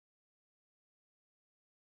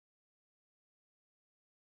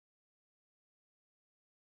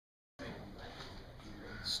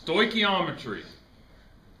Stoichiometry.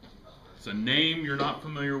 It's a name you're not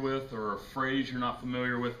familiar with or a phrase you're not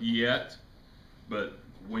familiar with yet, but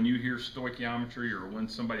when you hear stoichiometry or when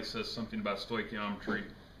somebody says something about stoichiometry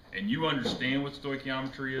and you understand what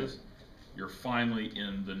stoichiometry is, you're finally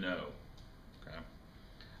in the know. Okay.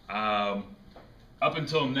 Up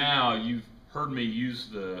until now, you've heard me use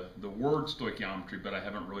the word stoichiometry, but I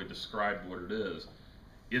haven't really described what it is.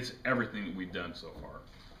 It's everything that we've done so far.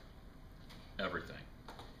 Everything.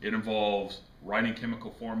 It involves writing chemical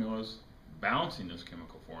formulas, balancing those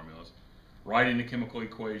chemical formulas, writing the chemical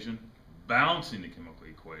equation, balancing the chemical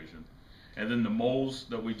equation, and then the moles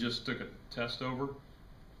that we just took a test over,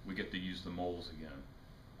 we get to use the moles again.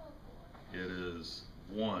 It is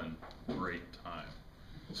one great time.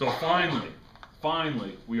 So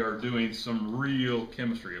finally, we are doing some real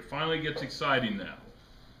chemistry. It finally gets exciting now.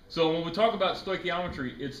 So when we talk about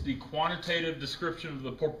stoichiometry, it's the quantitative description of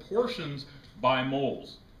the proportions by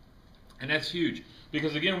moles. And that's huge.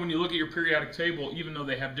 Because again, when you look at your periodic table, even though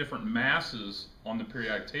they have different masses on the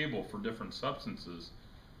periodic table for different substances,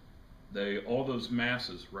 all those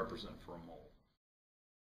masses represent for a mole.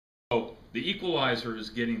 So the equalizer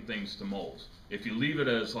is getting things to moles. If you leave it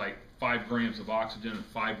as like 5 grams of oxygen and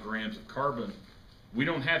 5 grams of carbon, we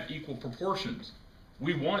don't have equal proportions.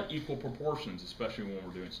 We want equal proportions, especially when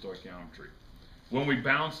we're doing stoichiometry. When we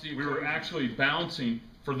balanced we were actually balancing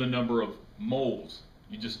for the number of moles.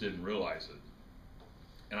 You just didn't realize it.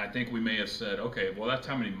 And I think we may have said, okay, well, that's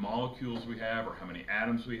how many molecules we have, or how many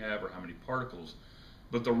atoms we have, or how many particles.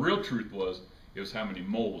 But the real truth was, it was how many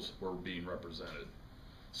moles were being represented.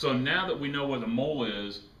 So now that we know what a mole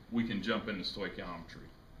is, we can jump into stoichiometry,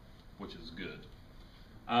 which is good.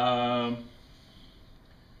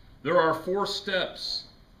 There are 4 steps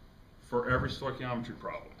for every stoichiometry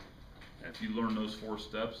problem. And if you learn those 4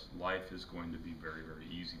 steps, life is going to be very, very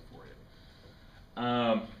easy for you.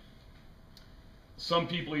 Some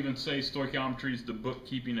people even say stoichiometry is the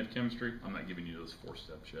bookkeeping of chemistry. I'm not giving you those 4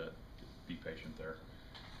 steps yet. Be patient there.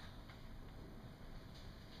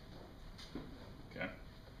 Okay.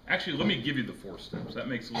 Actually, let me give you the 4 steps. That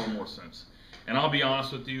makes a little more sense. And I'll be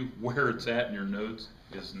honest with you, where it's at in your notes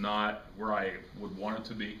is not where I would want it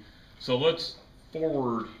to be. So let's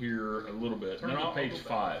forward here a little bit. Turn to page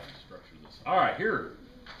 5. All right, here.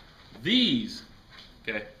 These,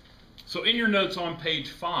 okay. So in your notes on page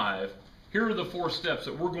 5, here are the 4 steps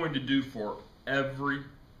that we're going to do for every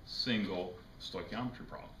single stoichiometry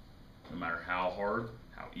problem. No matter how hard,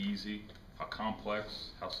 how easy, how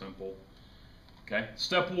complex, how simple. Okay.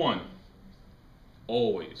 Step 1,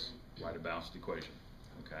 always write a balanced equation.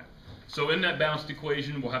 Okay. So in that balanced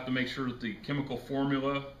equation, we'll have to make sure that the chemical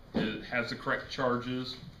formula has the correct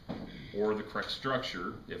charges or the correct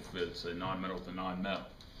structure if it's a nonmetal with a nonmetal.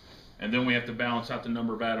 And then we have to balance out the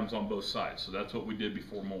number of atoms on both sides. So that's what we did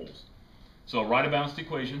before moles. So write a balanced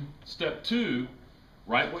equation. Step 2,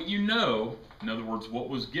 write what you know, in other words, what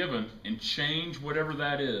was given, and change whatever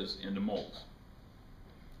that is into moles.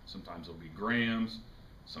 Sometimes it'll be grams,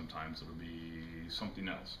 sometimes it'll be something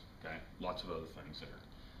else. Okay, lots of other things there.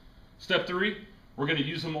 Step 3, we're going to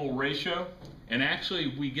use a mole ratio, and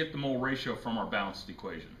actually we get the mole ratio from our balanced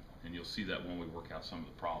equation, and you'll see that when we work out some of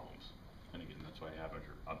the problems. And again, that's why I have it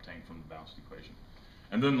obtained from the balanced equation.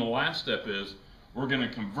 And then the last step is we're going to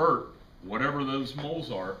convert whatever those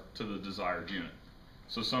moles are to the desired unit.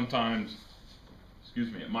 So sometimes,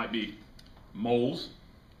 it might be moles,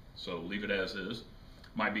 so leave it as is.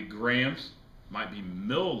 Might be grams, might be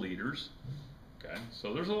milliliters. Okay,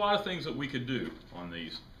 so there's a lot of things that we could do on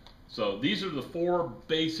these. So these are the 4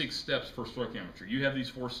 basic steps for stoichiometry. You have these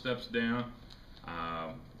 4 steps down,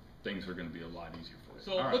 things are going to be a lot easier for you.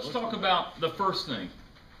 So let's talk about the first thing.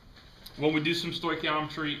 When we do some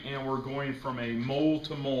stoichiometry and we're going from a mole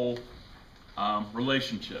to mole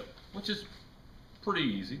relationship, which is pretty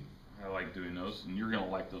easy. I like doing those, and you're going to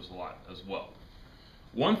like those a lot as well.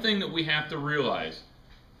 One thing that we have to realize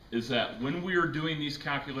is that when we are doing these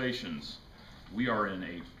calculations, we are in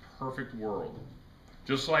a perfect world.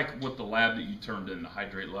 Just like with the lab that you turned in, the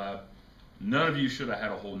hydrate lab, none of you should have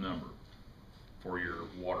had a whole number for your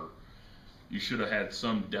water. You should have had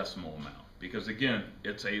some decimal amount, because again,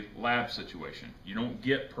 it's a lab situation. You don't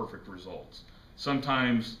get perfect results.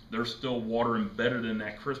 Sometimes there's still water embedded in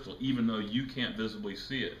that crystal, even though you can't visibly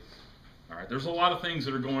see it. All right, there's a lot of things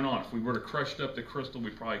that are going on. If we would have crushed up the crystal, we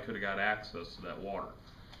probably could have got access to that water.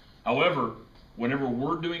 However, whenever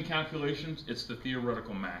we're doing calculations, it's the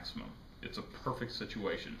theoretical maximum. It's a perfect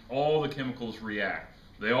situation. All the chemicals react.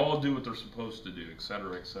 They all do what they're supposed to do,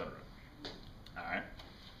 etc., etc. All right.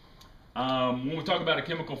 When we talk about a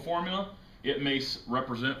chemical formula, it may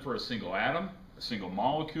represent for a single atom, a single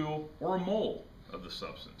molecule, or a mole. of the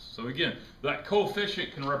substance. So again, that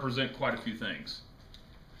coefficient can represent quite a few things.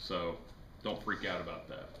 So don't freak out about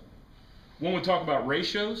that. When we talk about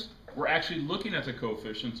ratios, we're actually looking at the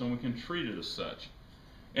coefficients and we can treat it as such.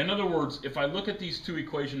 In other words, if I look at these two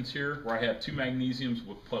equations here, where I have 2 magnesiums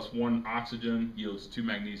with plus 1 oxygen yields 2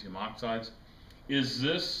 magnesium oxides, is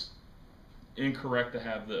this incorrect to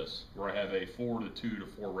have this, where I have a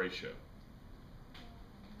 4:2:4 ratio?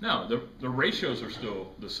 No, the ratios are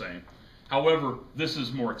still the same. However, this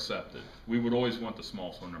is more accepted. We would always want the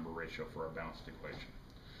smallest whole number ratio for our balanced equation.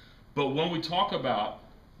 But when we talk about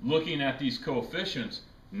looking at these coefficients,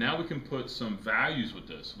 now we can put some values with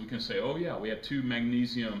this. We can say, oh yeah, we have 2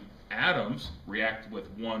 magnesium atoms react with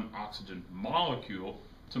 1 oxygen molecule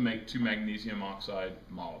to make 2 magnesium oxide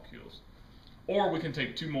molecules. Or we can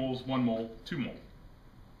take 2 moles, 1 mole, 2 mole.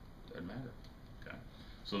 Doesn't matter. Okay.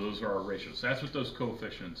 So those are our ratios. That's what those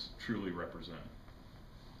coefficients truly represent.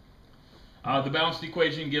 The balanced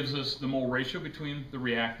equation gives us the mole ratio between the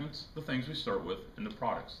reactants, the things we start with, and the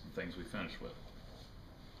products, the things we finish with.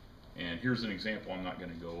 And here's an example I'm not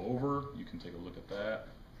going to go over. You can take a look at that.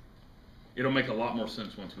 It'll make a lot more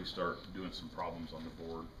sense once we start doing some problems on the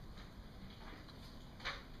board.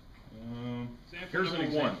 Here's an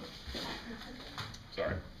example.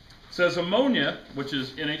 Sorry. It says ammonia, which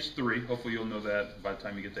is NH3, hopefully you'll know that by the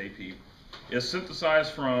time you get to AP, is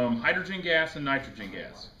synthesized from hydrogen gas and nitrogen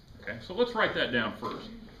gas. Okay, so let's write that down first.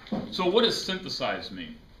 So what does synthesize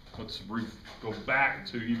mean? Let's go back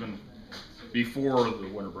to even before the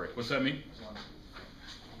winter break. What's that mean?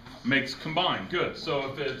 Makes combined. Good.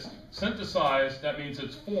 So if it's synthesized, that means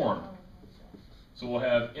it's formed. So we'll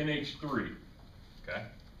have NH3. Okay.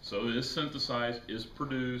 So it is synthesized, is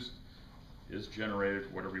produced, is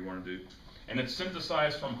generated, whatever you want to do. And it's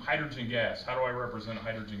synthesized from hydrogen gas. How do I represent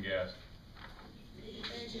hydrogen gas?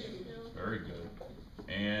 Very good.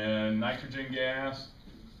 And nitrogen gas?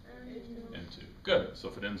 N2. Good. So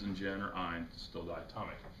if it ends in gen or ein, it's still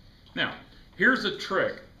diatomic. Now, here's a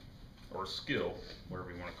trick, or skill,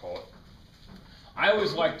 whatever you want to call it. I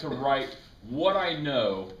always like to write what I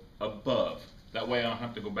know above. That way I don't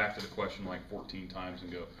have to go back to the question like 14 times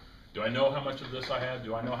and go, do I know how much of this I have?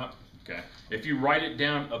 Do I know how? Okay. If you write it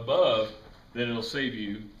down above, then it'll save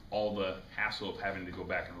you all the hassle of having to go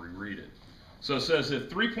back and reread it. So it says if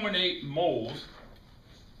 3.8 moles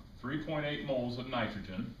of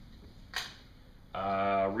nitrogen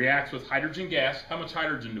reacts with hydrogen gas, how much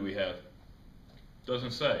hydrogen do we have?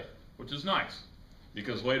 Doesn't say, which is nice,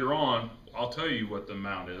 because later on I'll tell you what the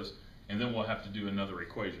amount is, and then we'll have to do another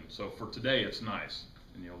equation. So for today it's nice,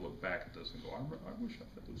 and you'll look back at this and go, I wish I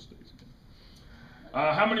had those days again.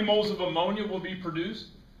 How many moles of ammonia will be produced?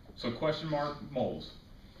 So question mark moles.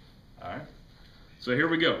 All right. So here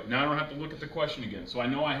we go. Now I don't have to look at the question again. So I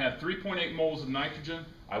know I have 3.8 moles of nitrogen.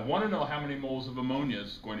 I want to know how many moles of ammonia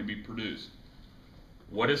is going to be produced.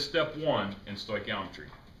 What is step 1 in stoichiometry?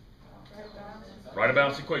 Write a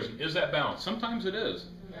balanced equation. Is that balanced? Sometimes it is.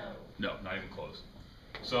 No, not even close.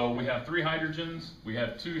 So we have 3 hydrogens. We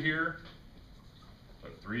have 2 here.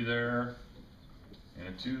 Put 3 there.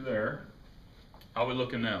 And 2 there. How are we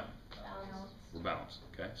looking now? Balanced. We're balanced.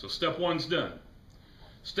 Okay. So step 1's done.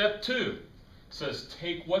 Step 2 says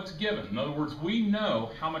take what's given. In other words, we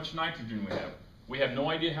know how much nitrogen we have. We have no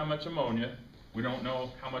idea how much ammonia. We don't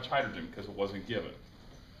know how much hydrogen because it wasn't given.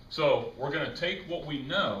 So we're going to take what we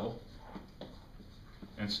know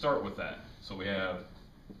and start with that. So we have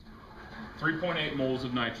 3.8 moles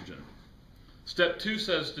of nitrogen. Step 2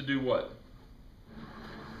 says to do what?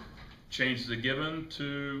 Change the given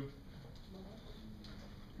to...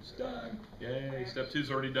 It's done. Yay, step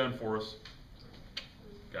 2's already done for us.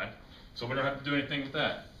 Okay, so we don't have to do anything with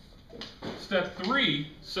that. Step 3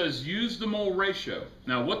 says use the mole ratio.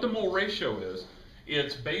 Now what the mole ratio is,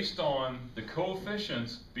 it's based on the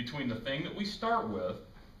coefficients between the thing that we start with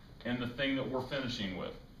and the thing that we're finishing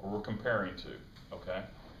with, or we're comparing to, okay?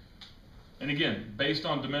 And again, based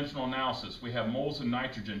on dimensional analysis, we have moles of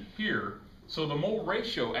nitrogen here, so the mole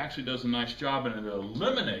ratio actually does a nice job, and it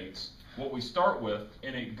eliminates what we start with,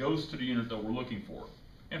 and it goes to the unit that we're looking for.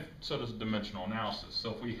 And so does dimensional analysis.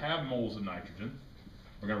 So if we have moles of nitrogen,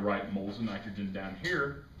 we're going to write moles of nitrogen down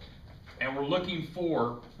here, and we're looking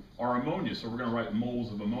for our ammonia, so we're going to write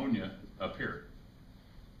moles of ammonia up here.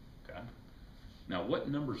 Okay. Now, what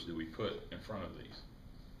numbers do we put in front of these?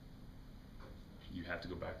 You have to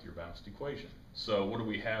go back to your balanced equation. So what do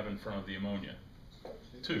we have in front of the ammonia?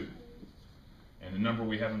 2. And the number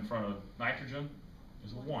we have in front of nitrogen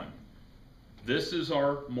is a 1. This is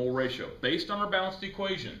our mole ratio. Based on our balanced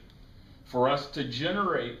equation, for us to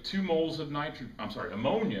generate 2 moles of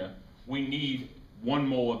ammonia, we need 1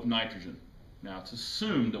 mole of nitrogen. Now it's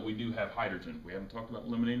assumed that we do have hydrogen. We haven't talked about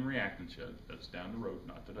eliminating reactants yet. That's down the road,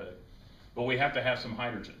 not today. But we have to have some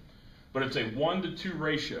hydrogen. But it's a 1-to-2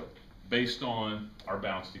 ratio based on our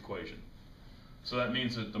balanced equation. So that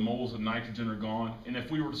means that the moles of nitrogen are gone. And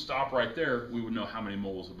if we were to stop right there, we would know how many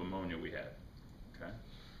moles of ammonia we had. Okay?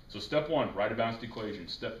 So step 1, write a balanced equation.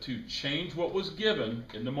 Step 2, change what was given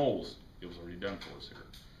into moles. It was already done for us here.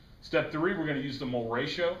 Step 3, we're going to use the mole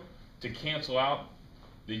ratio to cancel out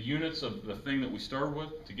the units of the thing that we started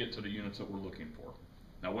with to get to the units that we're looking for.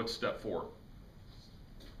 Now what's step 4?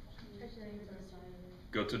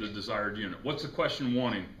 Go to the desired unit. What's the question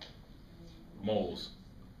wanting? Moles.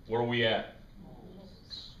 Where are we at?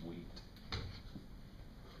 Sweet.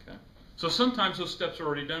 Okay. So sometimes those steps are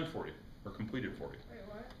already done for you or completed for you. Wait,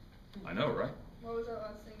 what? I know, right? What was that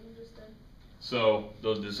last thing you just did? So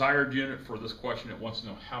the desired unit for this question, it wants to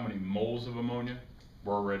know how many moles of ammonia.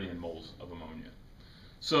 We're already in moles of ammonia.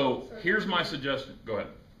 So here's my suggestion. Go ahead.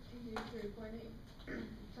 You do 3.8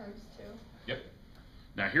 times 2. Yep.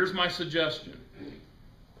 Now here's my suggestion.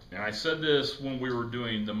 And I said this when we were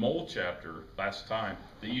doing the mole chapter last time,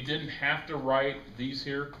 that you didn't have to write these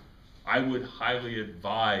here. I would highly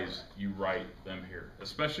advise you write them here,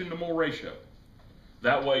 especially in the mole ratio.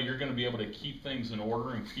 That way you're going to be able to keep things in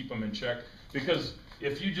order and keep them in check. Because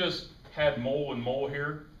if you just had mole and mole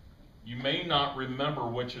here, you may not remember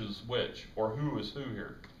which is which or who is who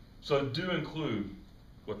here. So do include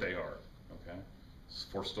what they are, okay,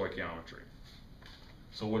 for stoichiometry.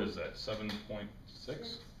 So what is that, 7.6?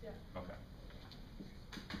 Yeah. Okay.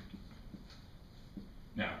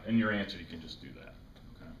 Now, in your answer, you can just do that,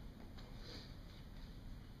 okay.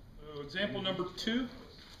 So example number 2.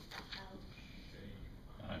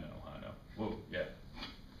 I know. Whoa, yeah.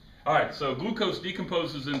 All right, so glucose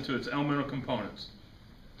decomposes into its elemental components.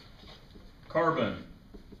 Carbon,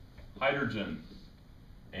 hydrogen,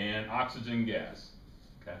 and oxygen gas,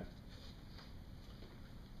 okay,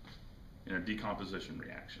 in a decomposition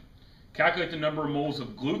reaction. Calculate the number of moles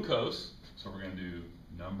of glucose, so we're going to do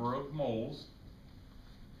number of moles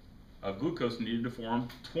of glucose needed to form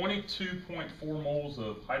 22.4 moles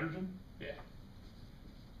of hydrogen. Yeah.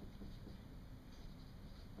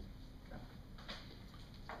 Okay.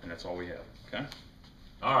 And that's all we have, okay?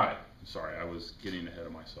 All right, sorry, I was getting ahead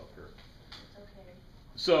of myself here.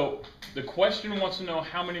 So the question wants to know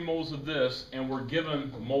how many moles of this, and we're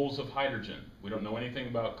given moles of hydrogen. We don't know anything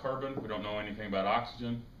about carbon. We don't know anything about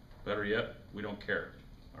oxygen. Better yet, we don't care.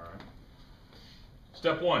 All right.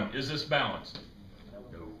 Step 1, is this balanced?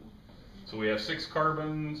 No. So we have 6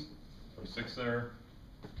 carbons, or 6 there,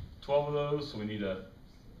 12 of those, so we need a,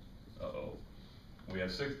 uh-oh. We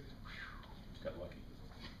have 6, got lucky.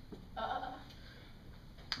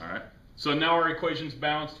 All right. So now our equation's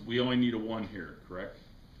balanced. We only need a 1 here, correct?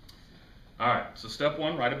 All right, so step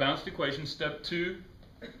 1, write a balanced equation. Step 2,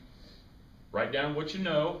 write down what you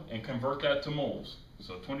know and convert that to moles.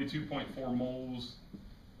 So 22.4 moles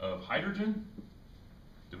of hydrogen.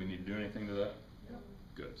 Do we need to do anything to that? No.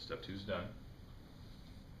 Good, step 2 is done.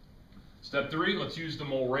 Step 3, let's use the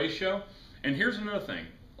mole ratio. And here's another thing.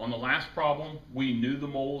 On the last problem, we knew the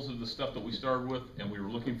moles of the stuff that we started with, and we were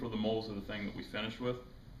looking for the moles of the thing that we finished with.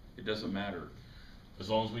 It doesn't matter. As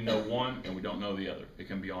long as we know one and we don't know the other. It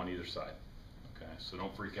can be on either side. Okay, so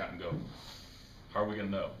don't freak out and go, how are we going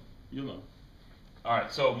to know? You'll know. All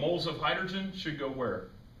right, so moles of hydrogen should go where?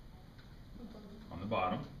 On the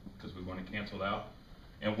bottom, because we want to cancel it out.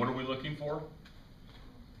 And what are we looking for?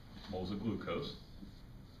 Moles of glucose.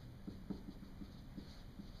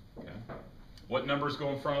 Okay. What numbers go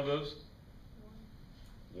in front of those?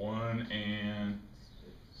 1 and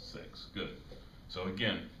 6. Good. So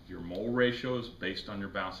again, your mole ratio is based on your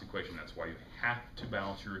balanced equation. That's why you have to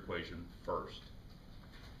balance your equation first.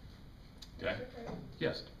 Okay?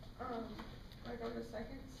 Yes? Like on the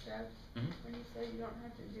second step, when you say you don't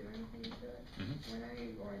have to do anything to it, when are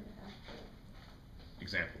you going to have to?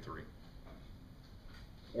 Example 3.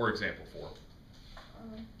 Or example 4.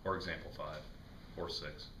 Or example 5. Or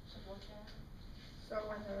 6. So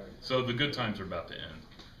when So the good times are about to end.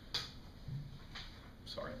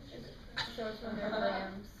 Sorry. so it's when they're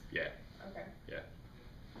grams. Yeah. Okay. Yeah.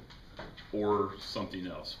 Or something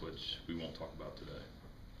else, which we won't talk about today.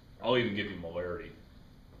 I'll even give you molarity.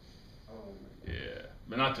 Oh. Yeah,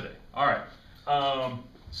 but not today. All right.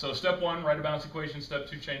 So step 1, write a balanced equation. Step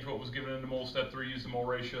 2, change what was given into moles. Step 3, use the mole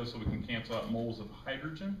ratio so we can cancel out moles of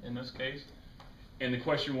hydrogen in this case. And the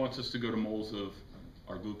question wants us to go to moles of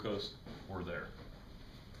our glucose. We're there.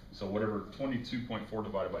 So whatever 22.4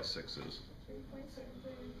 divided by 6 is. 3.73.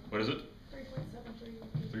 What is it?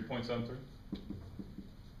 3.73. 3.73?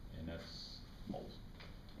 And that's moles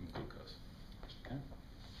of glucose. Okay.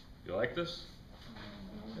 You like like this?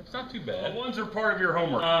 It's not too bad. The ones are part of your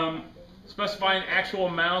homework. Specifying actual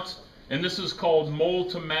amounts, and this is called mole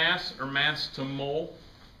to mass or mass to mole.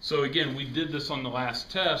 So again, we did this on the last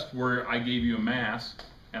test where I gave you a mass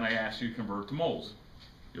and I asked you to convert to moles.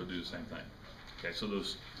 You'll do the same thing. Okay, so the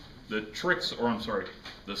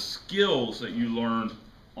skills that you learned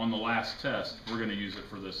on the last test, we're going to use it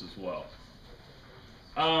for this as well.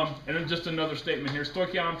 And then just another statement here.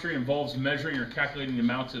 Stoichiometry involves measuring or calculating the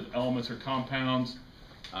amounts of elements or compounds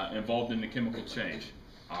involved in the chemical change,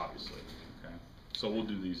 obviously. Okay? So we'll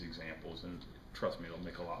do these examples, and trust me, it'll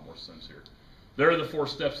make a lot more sense here. There are the 4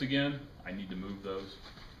 steps again. I need to move those.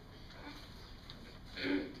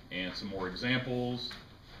 And some more examples.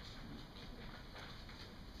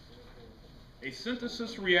 A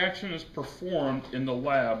synthesis reaction is performed in the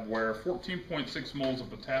lab where 14.6 moles of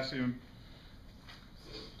potassium,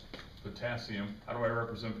 how do I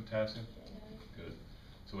represent potassium? Good.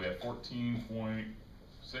 So we have 14.6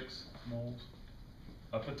 moles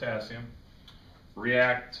of potassium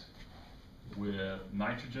react with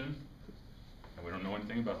nitrogen, and we don't know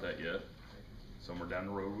anything about that yet. Somewhere down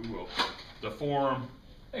the road we will. To form,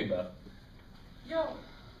 hey Beth,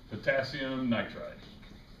 potassium nitride.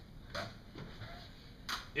 Okay.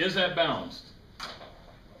 Is that balanced?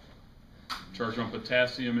 Charge on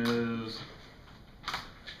potassium is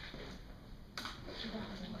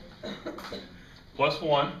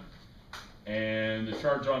 +1, and the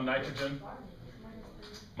charge on nitrogen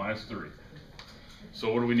 -3.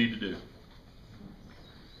 So what do we need to do?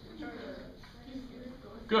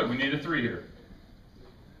 Good, we need a 3 here.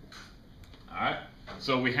 Alright,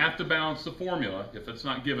 so we have to balance the formula if it's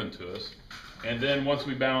not given to us. And then once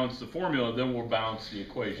we balance the formula, then we'll balance the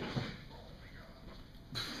equation.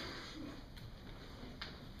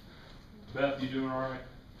 Beth, you doing alright?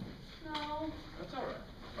 No. That's alright.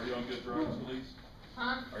 Are you on good drugs, Elise?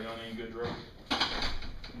 Huh? Are you on any good drugs?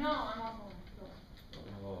 No, I'm off on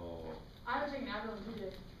Oh. I haven't taken Avon in 2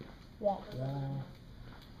 days.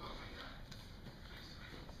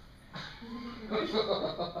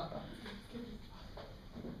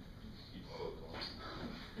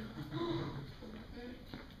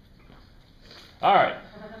 All right.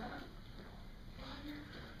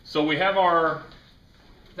 So we have our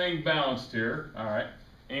thing balanced here. All right.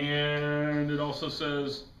 And it also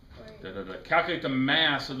says calculate the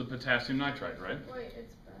mass of the potassium nitride, right? Wait,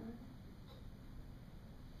 it's done.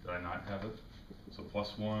 Did I not have it? So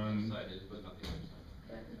 +1. Decided, but not the other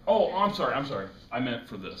side. Oh, I'm sorry. I meant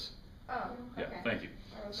for this. Oh, Yeah, okay. thank you.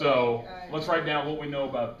 I was So like, let's write down what we know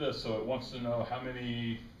about this. So it wants to know how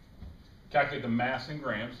many, calculate the mass in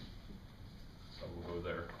grams. So we'll go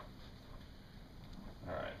there.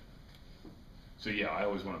 All right. So yeah, I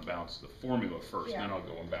always want to bounce the formula first, Yeah. then I'll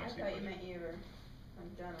go and bounce the I thought you equation. meant you were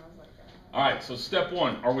done. I was like, All right, so step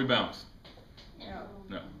 1, are we bounced? No.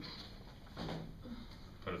 No.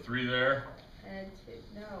 Put a 3 there. And 2.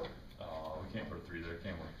 No. Oh, we can't put a 3 there,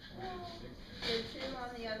 can we? The 2 on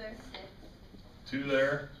the other 6. 2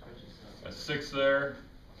 there, a 6 there,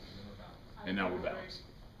 and now we're balanced.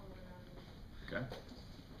 Okay.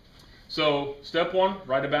 So step 1,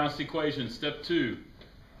 write a balanced equation. Step 2,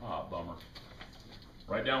 bummer.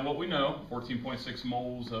 Write down what we know, 14.6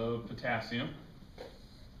 moles of potassium.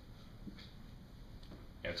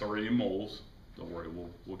 It's already in moles. Don't worry,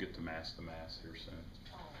 we'll get to mass here soon.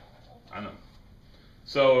 I know.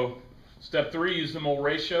 So step 3, use the mole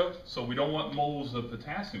ratio. So we don't want moles of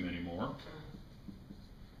potassium anymore,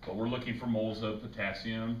 but we're looking for moles of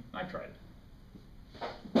potassium nitride.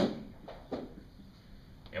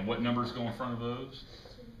 And what numbers go in front of those?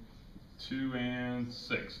 2 and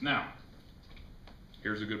 6. Now,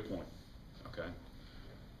 here's a good point, okay?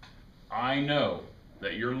 I know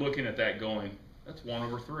that you're looking at that going, that's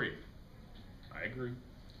 1/3. I agree.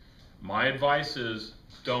 My advice is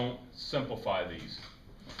don't simplify these,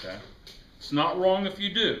 okay? It's not wrong if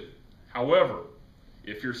you do. However,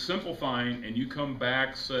 if you're simplifying and you come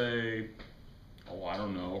back, say, oh, I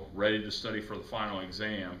don't know, ready to study for the final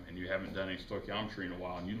exam, and you haven't done any stoichiometry in a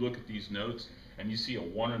while, and you look at these notes, and you see a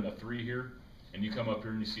 1 and a 3 here, and you come up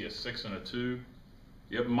here and you see a 6 and a 2,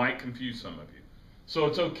 it might confuse some of you. So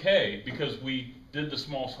it's okay, because we did the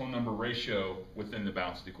smallest whole number ratio within the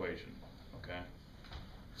balanced equation, okay?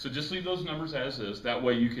 So just leave those numbers as is. That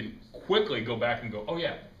way you can quickly go back and go, oh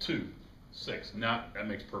yeah, 2, 6. Now that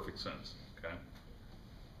makes perfect sense, okay?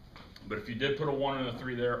 But if you did put a 1 and a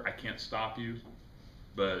 3 there, I can't stop you,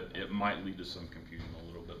 but it might lead to some confusion a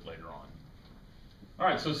little bit later on. All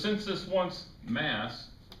right, so since this wants mass,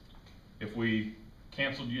 if we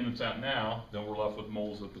canceled units out now, then we're left with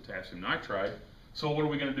moles of potassium nitride. So what are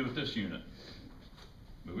we going to do with this unit?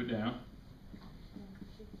 Move it down.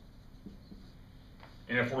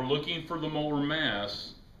 And if we're looking for the molar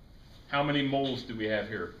mass, how many moles do we have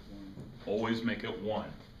here? Always make it 1.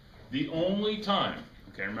 The only time,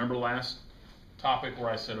 okay, remember last topic where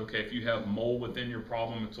I said, okay, if you have mole within your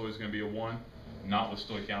problem, it's always going to be a 1? Not with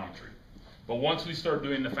stoichiometry. But once we start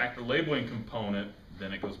doing the factor labeling component,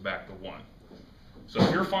 then it goes back to 1. So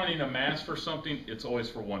if you're finding a mass for something, it's always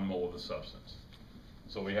for 1 mole of the substance.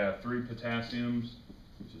 So we have 3 potassiums,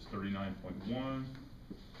 which is 39.1,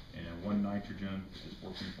 and 1 nitrogen,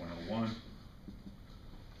 which is 14.01.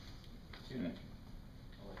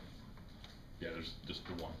 Yeah, there's just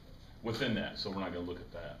the 1 within that, so we're not going to look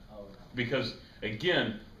at that. Because,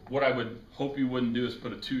 again, what I would hope you wouldn't do is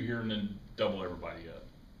put a 2 here and then double everybody up.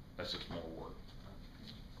 That's just more work.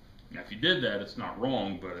 Now, if you did that, it's not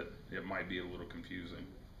wrong, but it might be a little confusing.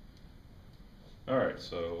 All right,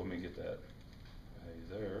 so let me get that value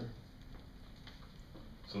there.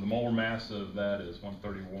 So the molar mass of that is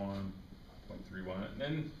 131.31. And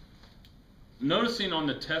then noticing on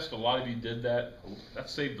the test, a lot of you did that. That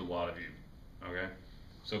saved a lot of you, okay?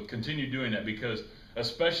 So continue doing that, because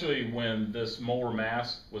especially when this molar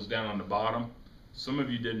mass was down on the bottom, some of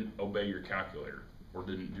you didn't obey your calculator or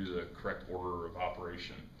didn't do the correct order of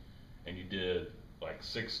operation. And you did like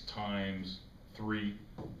 6 times 3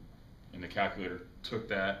 and the calculator took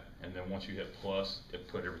that, and then once you hit plus, it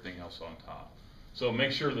put everything else on top. So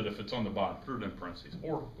make sure that if it's on the bottom, put it in parentheses,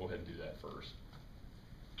 or go ahead and do that first.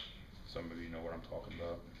 Some of you know what I'm talking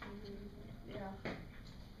about. Yeah.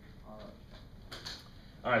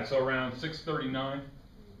 All right, so around 639.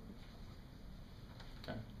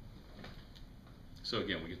 Okay. So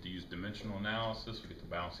again, we get to use dimensional analysis, we get to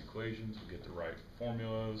balance equations, we get to write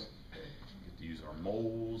formulas, we get to use our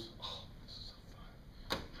moles. Oh, this is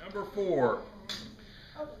so fun. Number 4.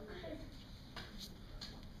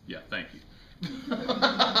 Yeah, thank you.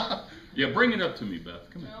 Yeah, bring it up to me,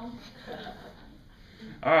 Beth. Come on.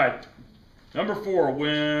 All right. Number 4,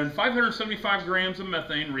 when 575 grams of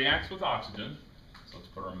methane reacts with oxygen, so let's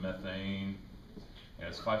put our methane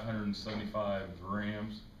as 575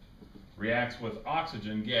 grams, reacts with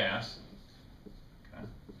oxygen gas. Okay.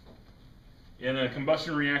 In a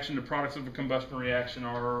combustion reaction, the products of a combustion reaction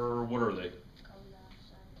are, what are they?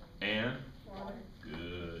 And? Water.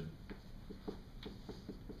 Good.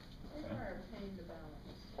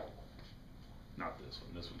 Not this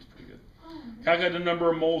one. This one's pretty good. Calculate the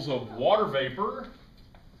number of moles of water vapor.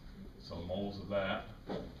 So moles of that.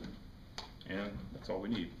 And that's all we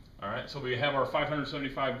need. All right, so we have our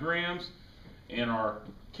 575 grams, and our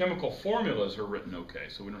chemical formulas are written okay,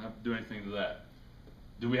 so we don't have to do anything to that.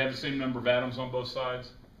 Do we have the same number of atoms on both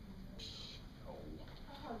sides?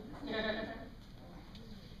 No.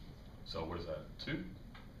 So what is that, 2? There's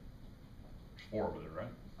 4 over there,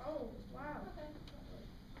 right? Oh, wow.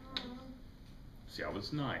 See, I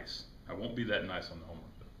was nice. I won't be that nice on the homework.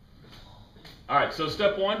 All right, so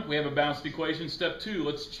step 1, we have a balanced equation. Step 2,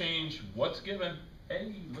 let's change what's given.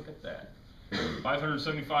 Hey, look at that.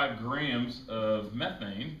 575 grams of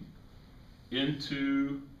methane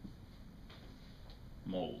into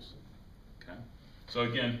moles. Okay. So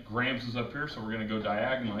again, grams is up here, so we're going to go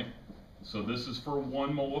diagonally. So this is for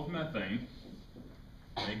 1 mole of methane.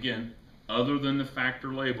 And again, other than the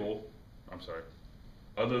factor label,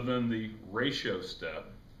 other than the ratio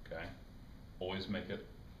step, okay, always make it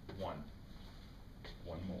 1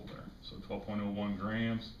 mole there. So 12.01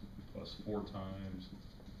 grams plus 4 times,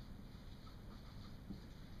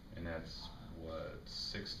 and that's what,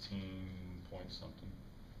 16 point something.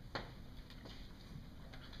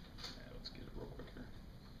 Let's get it real quick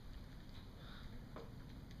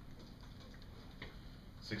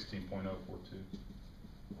here. 16.042.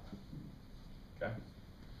 Okay.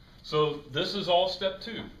 So this is all step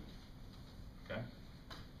 2. Okay.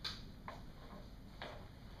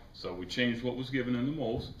 So we changed what was given in the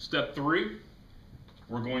moles. Step 3,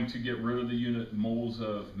 we're going to get rid of the unit moles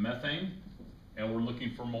of methane, and we're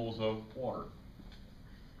looking for moles of water.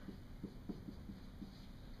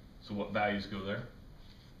 So what values go there?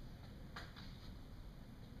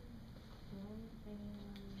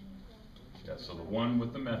 Yeah, so the 1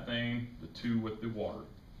 with the methane, the 2 with the water.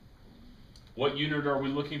 What unit are we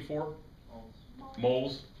looking for?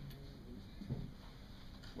 Moles.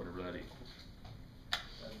 Whatever that equals.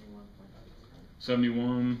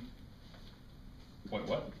 71 point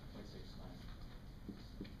what?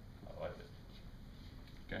 0.69. I like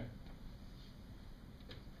it. Okay.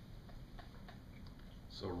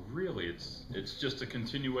 So really, it's just a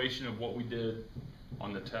continuation of what we did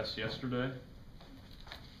on the test yesterday,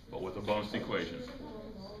 but with a bonus equation.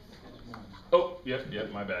 Oh, yep,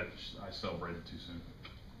 my bad. I celebrated too soon.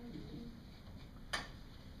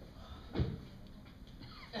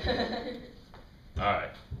 All right.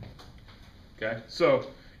 so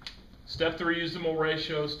step 3, use the mole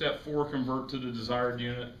ratio. Step 4, convert to the desired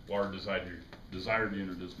unit. Well, our desired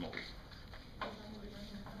unit is moles.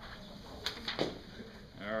 All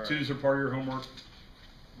right. 2s are part of your homework.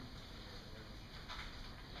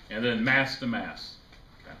 And then mass to mass.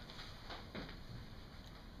 Okay.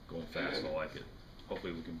 Going fast, I like it.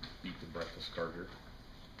 Hopefully we can beat the breakfast card here.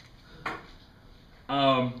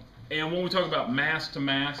 And when we talk about mass to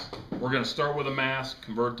mass, we're going to start with a mass,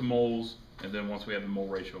 convert to moles, and then once we have the mole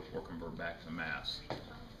ratio, we'll convert back to mass.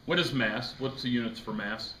 What is mass? What's the units for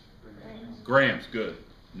mass? Grams, good.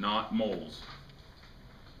 Not moles.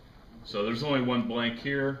 So there's only one blank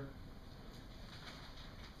here,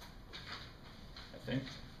 I think.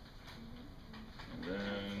 And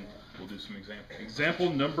then we'll do some examples. Example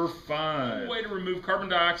number 5. Way to remove carbon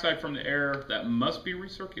dioxide from the air that must be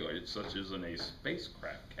recirculated, such as in a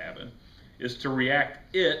spacecraft cabin, is to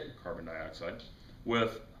react carbon dioxide,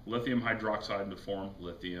 with lithium hydroxide to form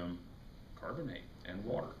lithium carbonate and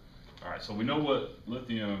water. All right, so we know what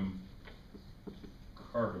lithium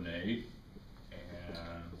carbonate and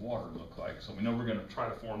water look like. So we know we're going to try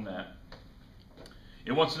to form that.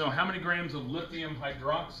 It wants to know how many grams of lithium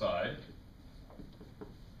hydroxide,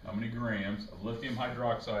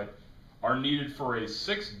 are needed for a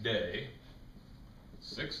 6-day,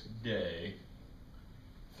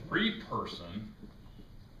 3-person,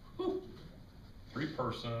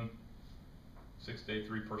 6-day,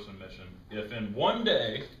 3-person mission. If in one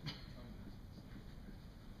day,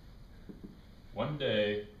 why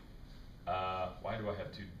do I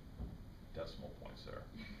have 2 decimal points there?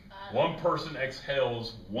 One person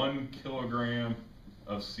exhales 1 kilogram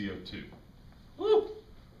of CO2. Woo!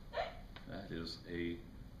 That is a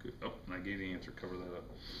good, oh, and I gave the answer, cover that up.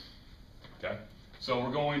 Okay, so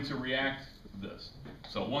we're going to react this.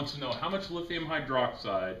 So it wants to know how much lithium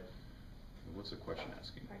hydroxide, what's the question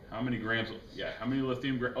asking? How many grams, how many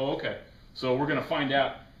lithium grams, oh, okay. So we're going to find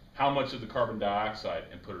out how much of the carbon dioxide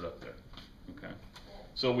and put it up there. Okay,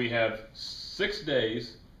 so we have 6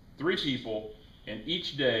 days, 3 people, and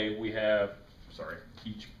each day we have,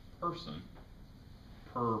 each person,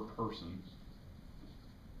 per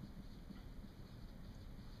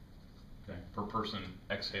person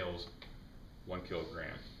exhales 1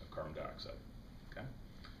 kilogram of carbon dioxide. Okay.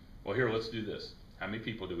 Well, here, let's do this. How many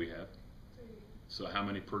people do we have? 3. So how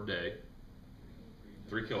many per day?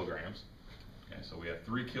 3 kilograms. Okay, so we have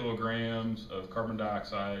 3 kilograms of carbon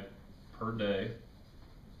dioxide per day,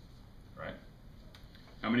 right?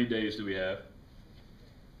 How many days do we have?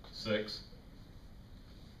 6.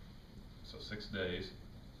 So 6 days.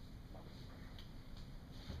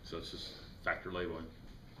 So it's just factor labeling.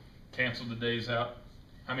 Cancel the days out.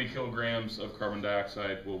 How many kilograms of carbon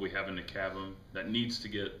dioxide will we have in the cabin that needs to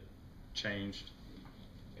get changed?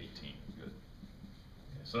 18. Good.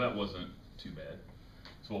 Okay, so that wasn't too bad.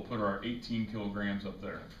 So we'll put our 18 kilograms up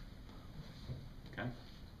there. Okay.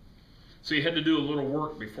 So you had to do a little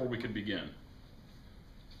work before we could begin.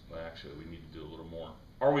 Well, actually, we need to do a little more.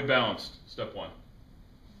 Are we balanced? Step 1.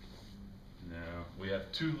 No. We have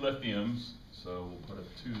 2 lithiums, so we'll put a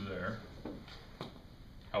 2 there.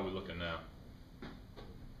 How are we looking now?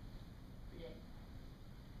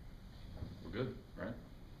 We're good, right?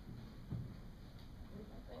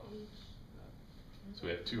 So we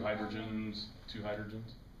have 2 hydrogens, 2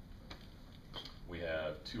 hydrogens. We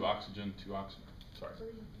have 2 oxygen, 2 oxygen. Sorry.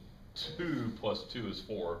 2 plus 2 is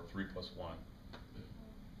 4, 3 plus 1.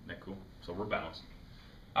 Isn't that cool? So we're balanced.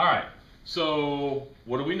 All right, so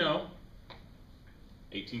what do we know?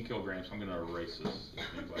 18 kilograms. I'm going to erase this.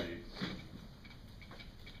 Anybody?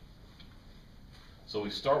 So we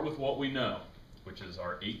start with what we know, which is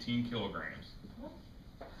our 18 kilograms.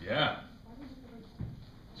 Yeah.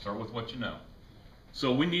 Start with what you know.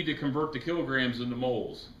 So we need to convert the kilograms into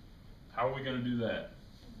moles. How are we going to do that?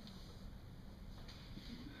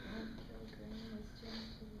 1 kilogram is 10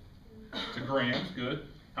 to the 3. To grams, good.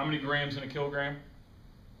 How many grams in a kilogram?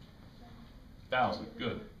 1,000,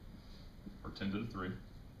 good. Or 10 to the 3.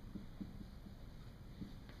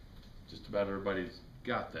 Just about everybody's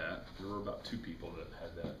got that. There were about 2 people that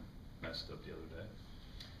had that messed up the other day.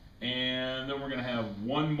 And then we're going to have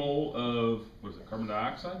 1 mole of, what is it, carbon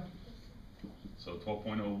dioxide? So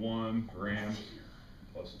 12.01 grams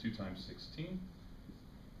plus 2 times 16,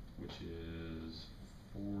 which is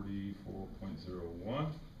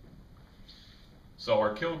 44.01. So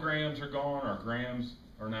our kilograms are gone, our grams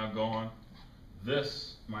are now gone.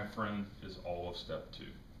 This, my friend, is all of step 2.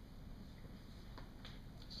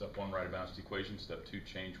 Step 1, write a balanced equation. Step 2,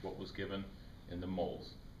 change what was given into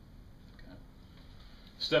moles. Okay.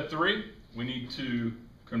 Step 3, we need to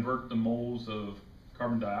convert the moles of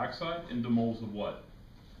carbon dioxide into moles of what?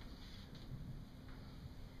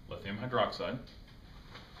 lithium hydroxide.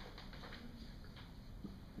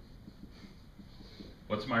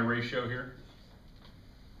 What's my ratio here?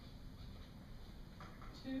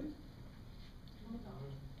 2.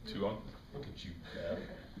 2 on. Look at you, Dad.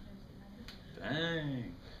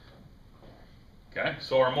 Dang. Okay,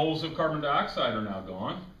 so our moles of carbon dioxide are now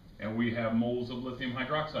gone, and we have moles of lithium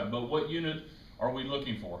hydroxide. But what unit are we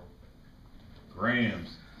looking for?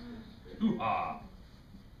 Grams. Hoo-ha.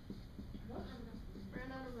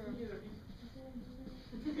 Ran out of room.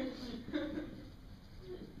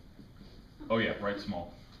 Oh yeah, write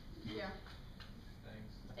small. Yeah.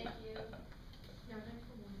 Thanks. Thank you. Yeah, thanks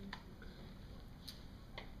for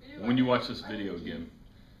warning. When you watch this video again,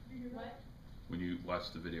 What? when you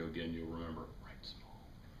watch the video again, you'll remember, write small.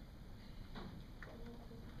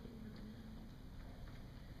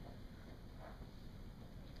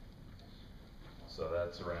 So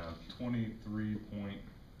that's around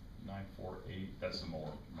 23.948. That's the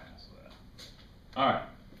molar mass of that. All right.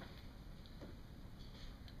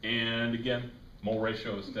 And again, mole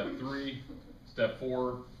ratio is step 3. Step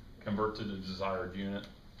 4, convert to the desired unit.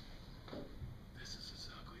 This is as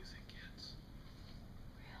ugly as it gets.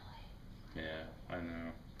 Really? Yeah, I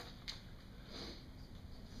know.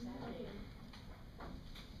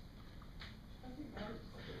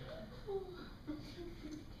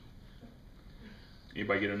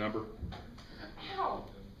 Anybody get a number? Ow.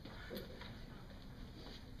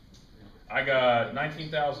 I got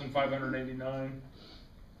 19,589.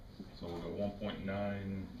 So we'll go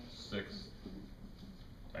 1.96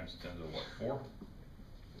 times 10 to the what, 4?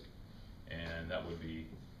 And that would be,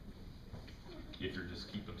 if you're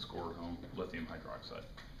just keeping score at home, lithium hydroxide.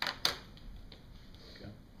 Okay.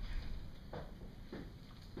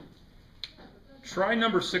 Try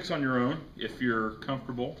number 6 on your own if you're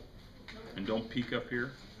comfortable, and don't peek up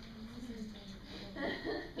here.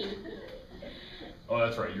 Oh,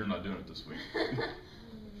 that's right, you're not doing it this week.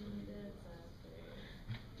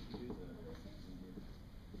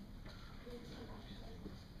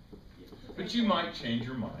 But you might change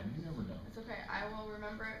your mind, you never know. It's okay, I will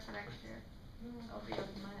remember it for next year. I'll be up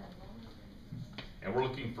in my head. And we're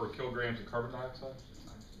looking for kilograms of carbon dioxide?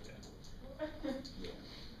 Yeah.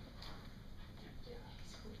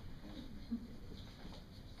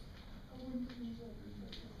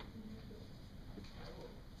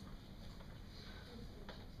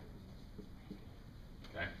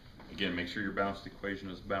 Okay. Again, make sure your balanced equation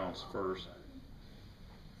is balanced first.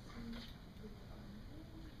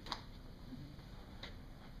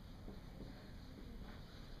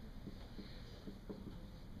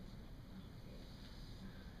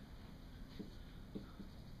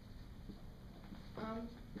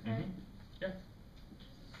 Okay. Yeah.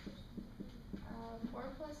 4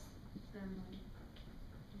 plus. Never mind.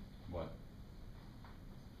 What?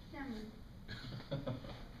 Never mind.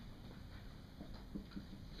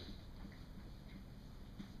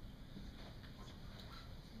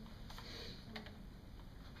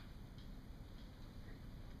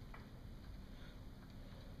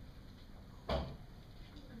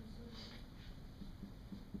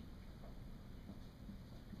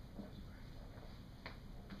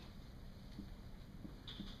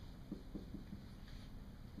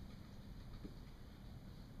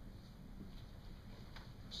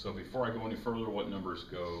 So before I go any further, what numbers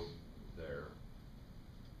go there?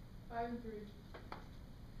 5 and 3.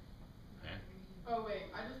 Okay. Oh wait,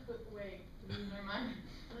 I just put never mind.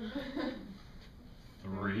 3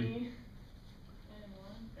 and 1.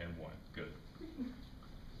 and 1. Good.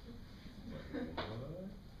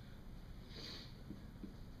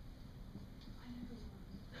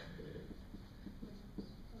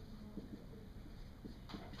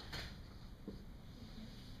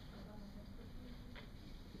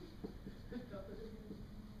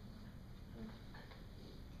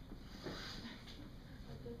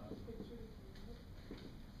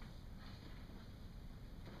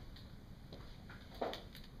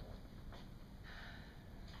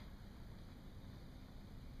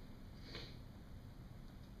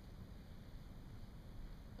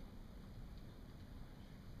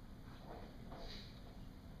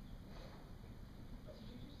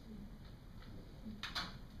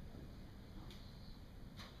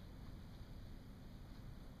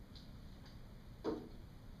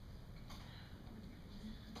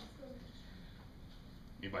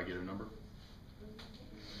 Anybody get a number?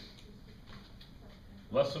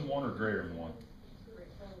 Less than 1 or greater than 1?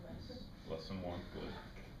 Less than 1, good.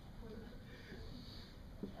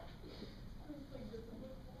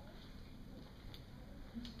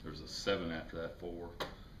 There's a 7 after that 4.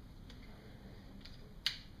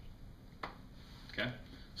 Okay,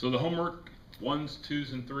 so the homework, 1s,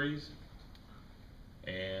 2s, and 3s.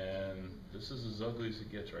 And This is as ugly as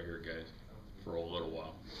it gets right here, guys, for a little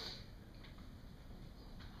while.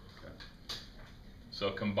 Okay. So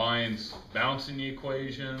it combines bouncing the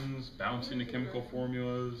equations, bouncing the chemical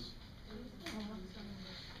formulas.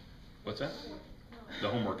 What's that? The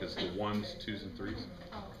homework is the 1s, 2s, and 3s.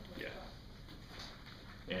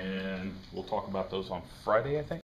 Yeah. And we'll talk about those on Friday, I think.